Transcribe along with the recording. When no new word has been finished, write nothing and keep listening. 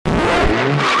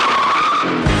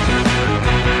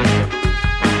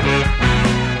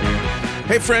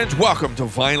Hey friends, welcome to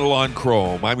Vinyl on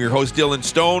Chrome. I'm your host Dylan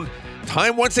Stone.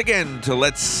 Time once again to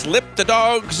let slip the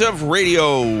dogs of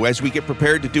radio as we get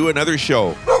prepared to do another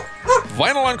show.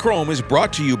 Vinyl on Chrome is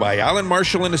brought to you by Alan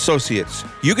Marshall and Associates.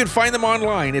 You can find them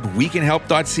online at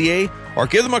wecanhelp.ca or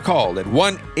give them a call at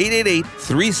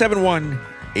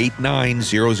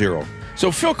 1-888-371-8900. So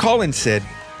Phil Collins said,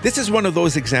 "This is one of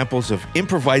those examples of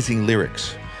improvising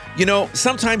lyrics. You know,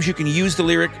 sometimes you can use the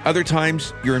lyric, other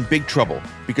times you're in big trouble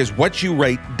because what you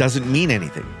write doesn't mean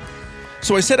anything."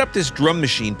 So I set up this drum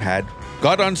machine pad,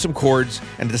 got on some chords,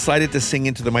 and decided to sing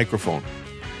into the microphone.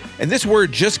 And this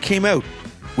word just came out,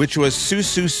 which was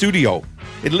Sussudio.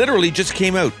 It literally just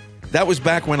came out. That was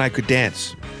back when I could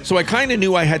dance. So I kind of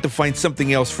knew I had to find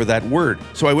something else for that word.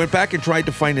 So I went back and tried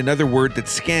to find another word that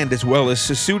scanned as well as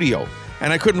Sussudio,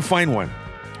 and I couldn't find one.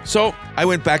 So I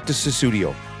went back to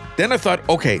Sussudio. Then I thought,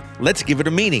 okay, let's give it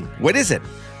a meaning. What is it?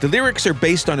 The lyrics are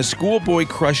based on a schoolboy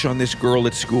crush on this girl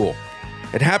at school.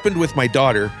 It happened with my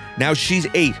daughter. Now she's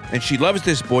 8 and she loves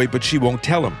this boy, but she won't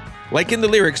tell him. Like in the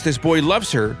lyrics, this boy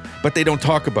loves her, but they don't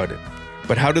talk about it.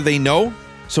 But how do they know?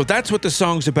 So that's what the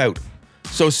song's about.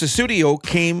 So Sussudio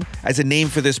came as a name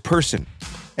for this person.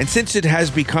 And since it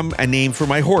has become a name for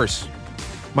my horse.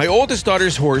 My oldest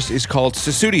daughter's horse is called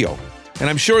Sussudio. And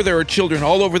I'm sure there are children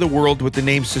all over the world with the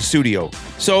name Sussudio.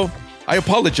 So I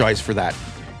apologize for that.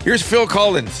 Here's Phil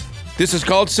Collins. This is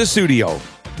called Sussudio.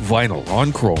 Vinyl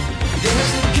on Chrome.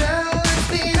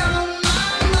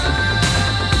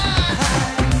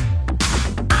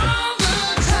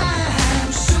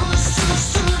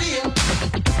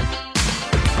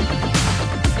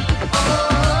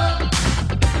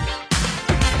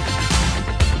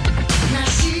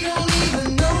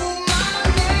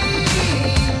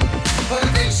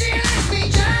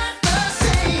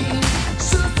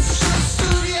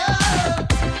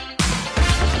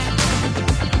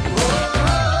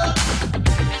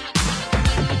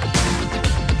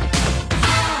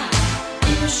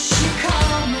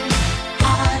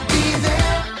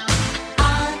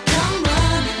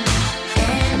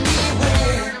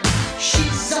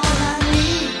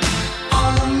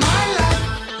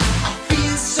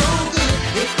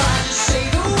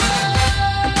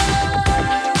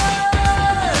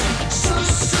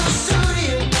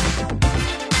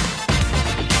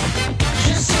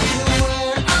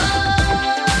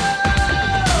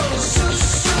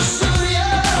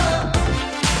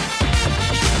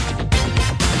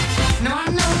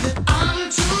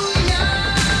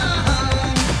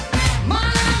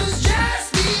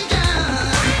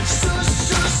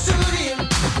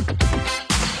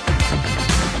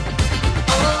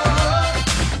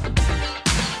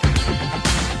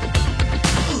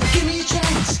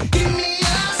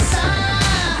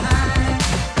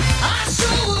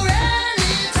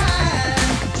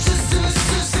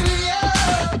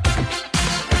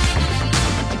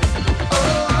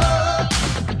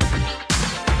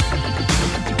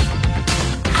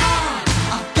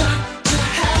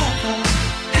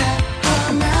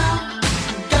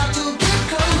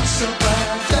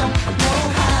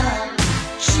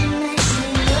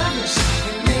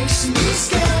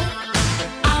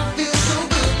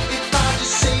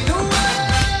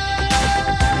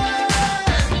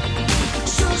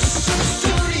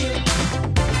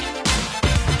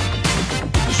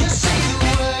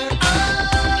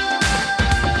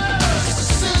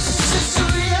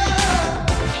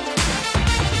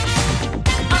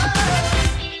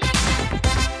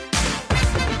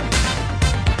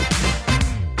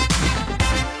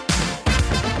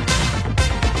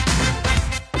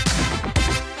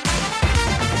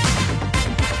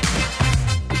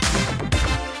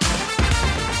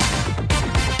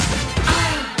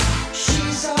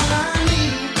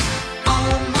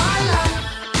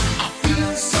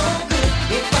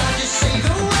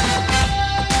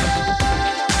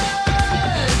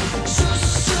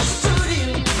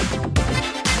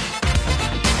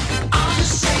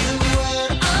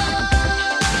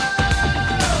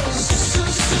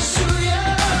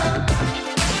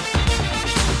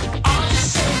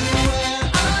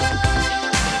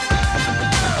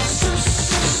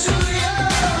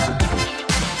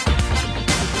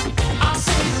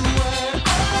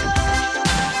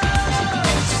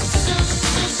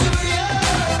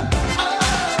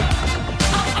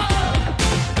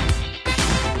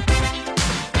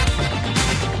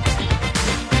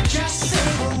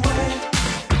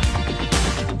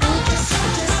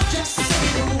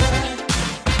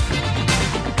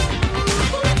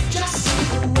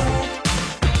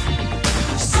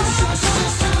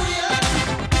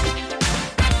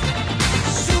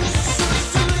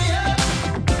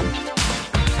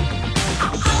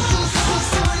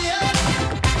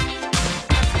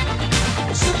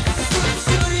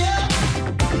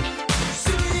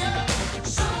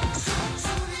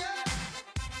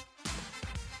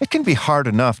 can be hard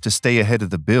enough to stay ahead of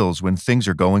the bills when things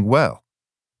are going well,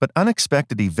 but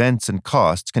unexpected events and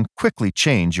costs can quickly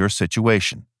change your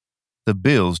situation. The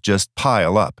bills just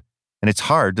pile up, and it's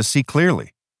hard to see clearly.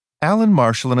 Allen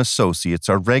Marshall & Associates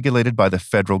are regulated by the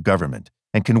federal government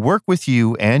and can work with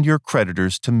you and your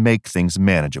creditors to make things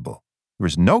manageable. There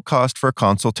is no cost for a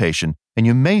consultation, and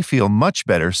you may feel much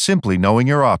better simply knowing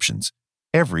your options.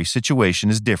 Every situation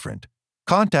is different.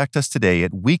 Contact us today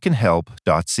at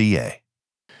wecanhelp.ca.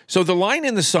 So the line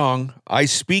in the song, "I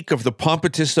speak of the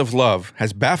pompatus of love,"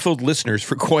 has baffled listeners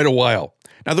for quite a while.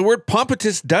 Now, the word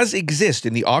pompatus does exist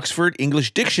in the Oxford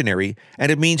English Dictionary,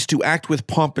 and it means to act with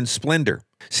pomp and splendor.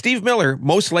 Steve Miller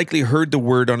most likely heard the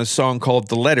word on a song called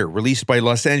 "The Letter," released by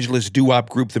Los Angeles doo-wop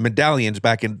group The Medallions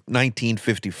back in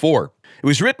 1954. It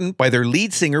was written by their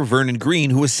lead singer, Vernon Green,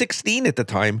 who was 16 at the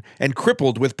time and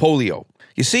crippled with polio.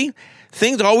 You see,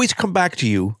 things always come back to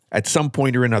you at some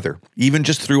point or another, even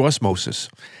just through osmosis.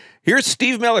 Here's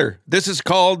Steve Miller. This is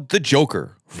called "The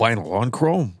Joker," vinyl on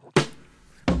chrome.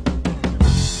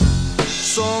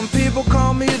 Some people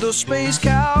call me the space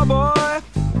cowboy.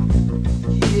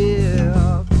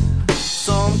 Yeah.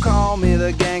 Some call me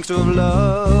the gangster of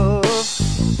love.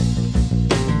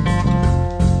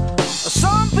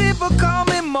 Some people call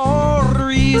me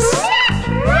Maurice,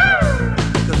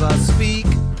 'cause I speak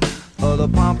of the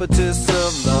pompatus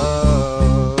of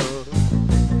love.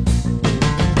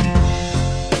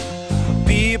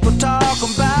 People talk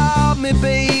about me,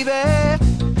 baby.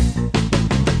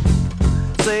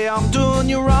 Say I'm doing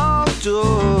you wrong,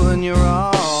 doing you wrong.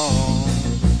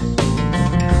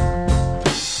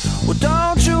 Well,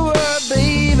 don't you worry,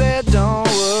 baby, don't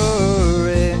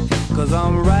worry, 'cause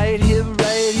I'm right here,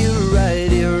 right here,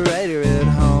 right here, right here at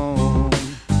home.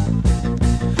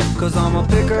 'Cause I'm a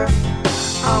picker,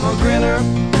 I'm a grinner,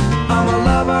 I'm a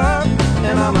lover,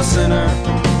 and I'm a sinner.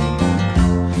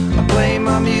 I play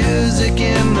my music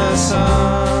in the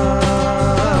sun.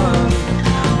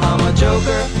 I'm a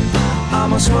joker,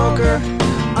 I'm a smoker,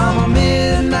 I'm a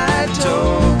midnight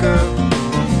toker.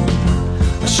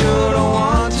 I sure don't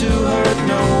want to hurt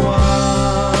no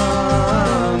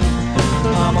one.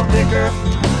 I'm a picker,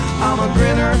 I'm a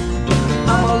grinner,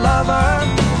 I'm a lover,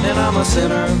 and I'm a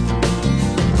sinner.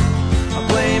 I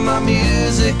play my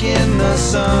music in the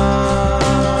sun.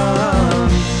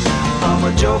 I'm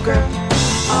a joker,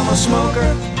 I'm a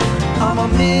smoker, I'm a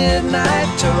midnight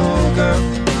toker.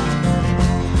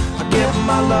 Get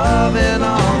my loving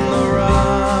on the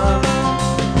run.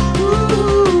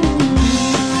 Ooh.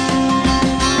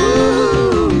 Ooh.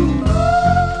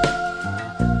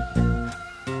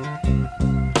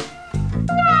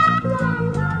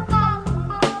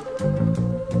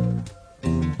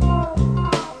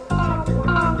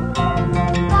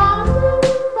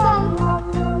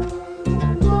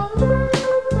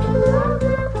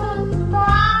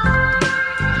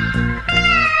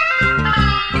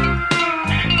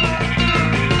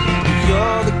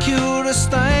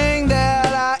 Thing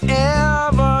that I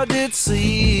ever did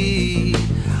see.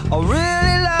 I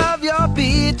really love your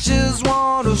beaches,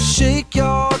 want to shake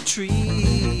your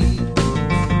tree.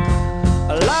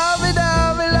 I love it,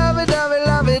 dovey, love it, dovey,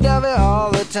 love it, dovey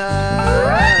all the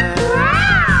time.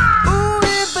 Ooh,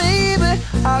 yeah, baby,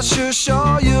 I sure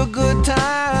show you a good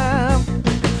time.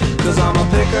 'Cause I'm a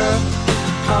picker,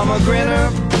 I'm a grinner,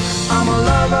 I'm a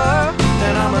lover,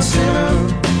 and I'm a sinner.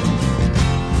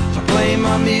 Play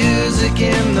my music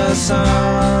in the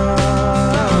sun.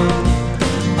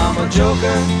 I'm a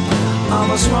joker,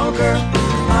 I'm a smoker,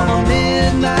 I'm a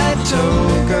midnight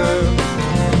toker.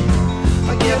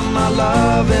 I get my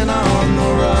loving on the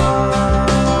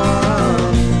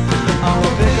run. I'm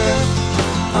a picker,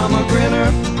 I'm a grinner,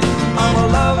 I'm a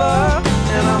lover,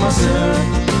 and I'm a sinner.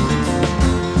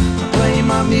 I play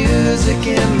my music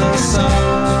in the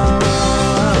sun.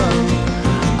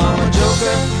 I'm a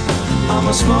joker, I'm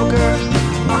a smoker,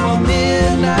 I'm a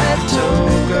midnight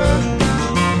toker.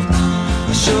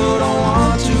 I sure don't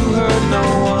want to hurt no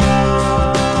one.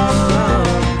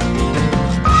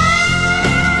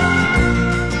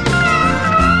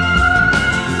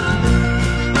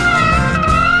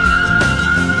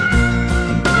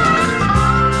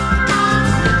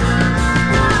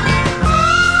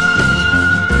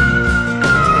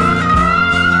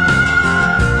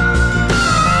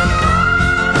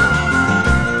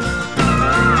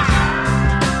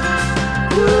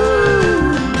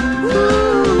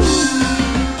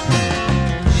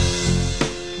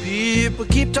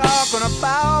 Keep talking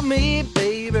about me,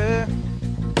 baby.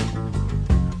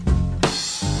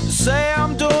 Say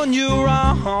I'm doing you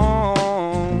wrong.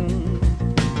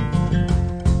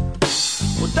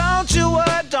 Well, don't you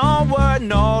worry, don't worry,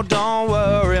 no, don't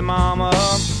worry, mama.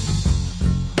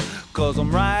 'Cause 'cause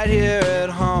I'm right here at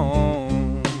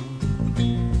home.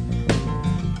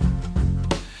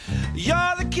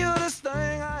 You're the cutest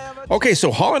thing I ever... Okay, so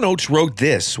Hall & Oates wrote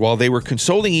this while they were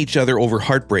consoling each other over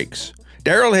heartbreaks.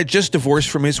 Daryl had just divorced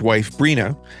from his wife,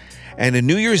 Brina, and a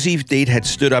New Year's Eve date had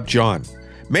stood up John.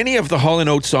 Many of the Hall &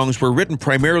 Oates songs were written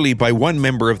primarily by one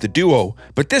member of the duo,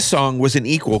 but this song was an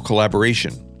equal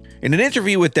collaboration. In an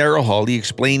interview with Daryl Hall, he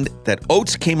explained that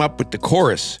Oates came up with the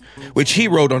chorus, which he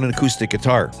wrote on an acoustic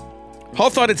guitar. Hall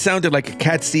thought it sounded like a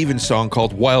Cat Stevens song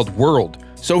called Wild World,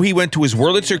 so he went to his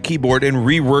Wurlitzer keyboard and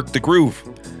reworked the groove.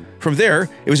 From there,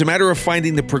 it was a matter of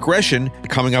finding the progression and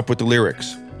coming up with the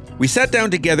lyrics. We sat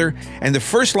down together, and the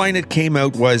first line that came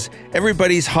out was,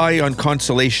 "Everybody's high on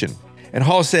consolation." And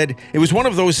Hall said, it was one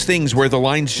of those things where the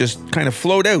lines just kind of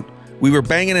flowed out. We were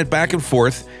banging it back and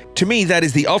forth. To me, that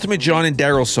is the ultimate John and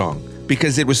Daryl song,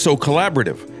 because it was so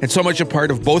collaborative and so much a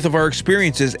part of both of our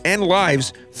experiences and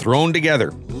lives thrown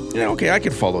together. Yeah, okay, I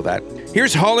can follow that.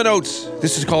 Here's Hall & Oates.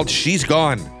 This is called She's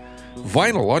Gone.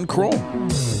 Vinyl on chrome.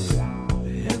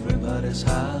 Everybody's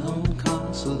high on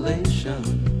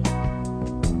consolation.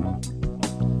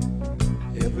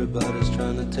 Everybody's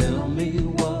trying to tell me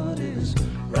what is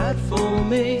right for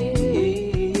me.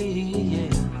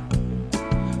 Yeah.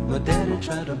 My daddy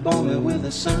tried to bore me with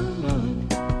a sermon,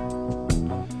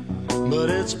 but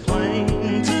it's plain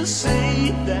to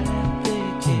see that they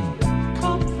can't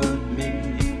comfort me.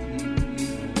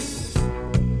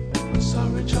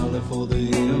 Sorry, Charlie, for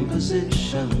the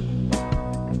imposition.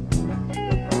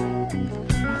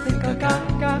 I think I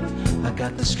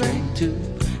got the strength to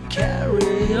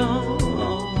carry on.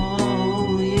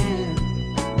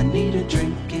 Yeah, I need a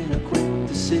drink and a quick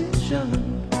decision.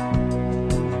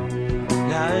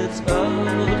 Now it's up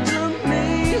to me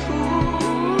who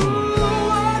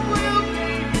what will be.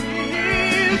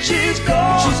 She's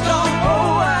gone.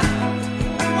 Oh,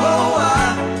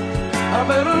 I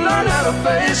better learn how to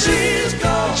face. She's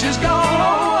gone.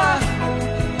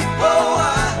 Oh,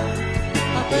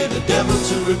 I pay the devil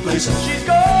to replace her. She's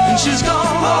gone. And she's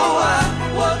gone. Oh,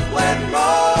 what went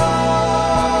wrong?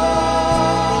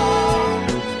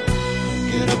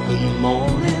 Get up in the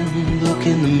morning, look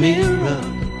in the mirror.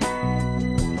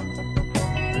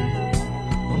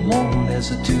 I'm worn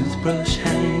as a toothbrush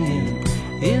hanging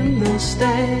in the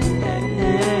stand.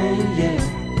 Yeah,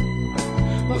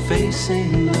 my face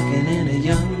ain't looking any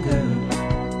younger.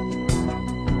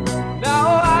 Now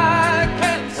I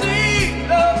can see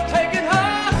love taking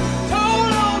her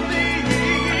toll on me.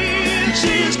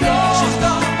 She's gone.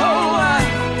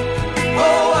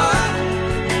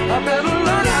 I better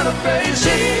learn how to face.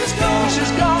 She's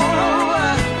gone.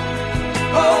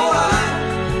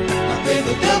 I pay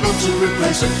the devil to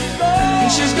replace her.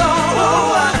 And she's gone.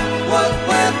 What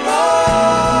went wrong?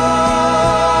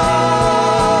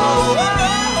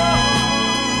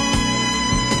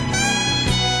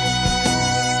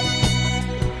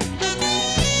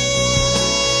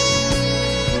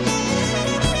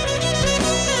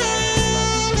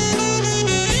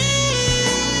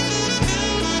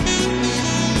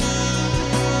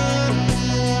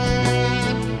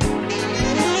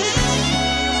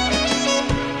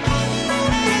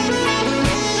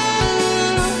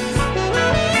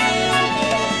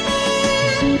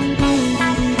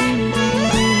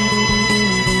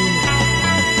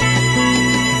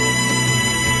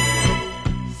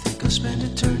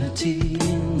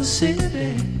 In the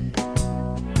city,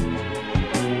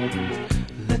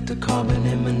 let the carbon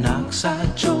and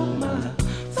monoxide choke my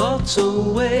thoughts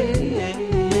away.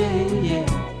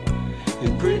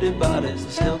 And pretty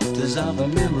bodies help dissolve the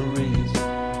memories.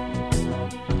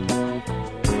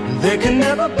 They can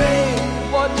never be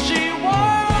what she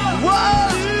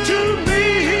was to me.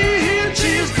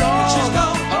 She's gone.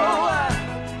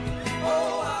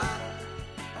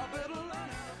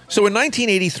 So in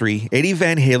 1983, Eddie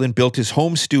Van Halen built his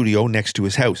home studio next to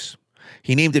his house.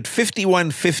 He named it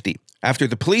 5150 after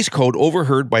the police code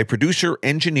overheard by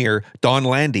producer-engineer Don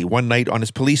Landy one night on his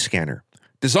police scanner.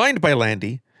 Designed by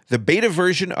Landy, the beta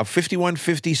version of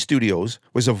 5150 Studios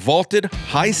was a vaulted,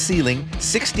 high-ceiling,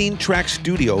 16-track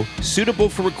studio suitable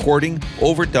for recording,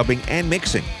 overdubbing, and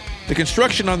mixing. The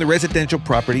construction on the residential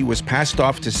property was passed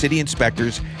off to city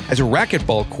inspectors as a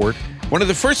racquetball court. One of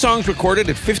the first songs recorded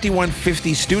at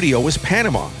 5150 Studio was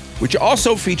Panama, which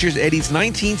also features Eddie's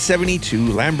 1972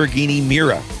 Lamborghini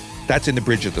Mira. That's in the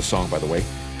bridge of the song, by the way.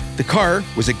 The car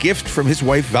was a gift from his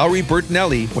wife Valerie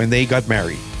Bertinelli when they got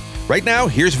married. Right now,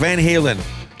 here's Van Halen.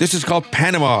 This is called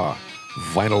Panama.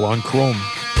 Vinyl on chrome.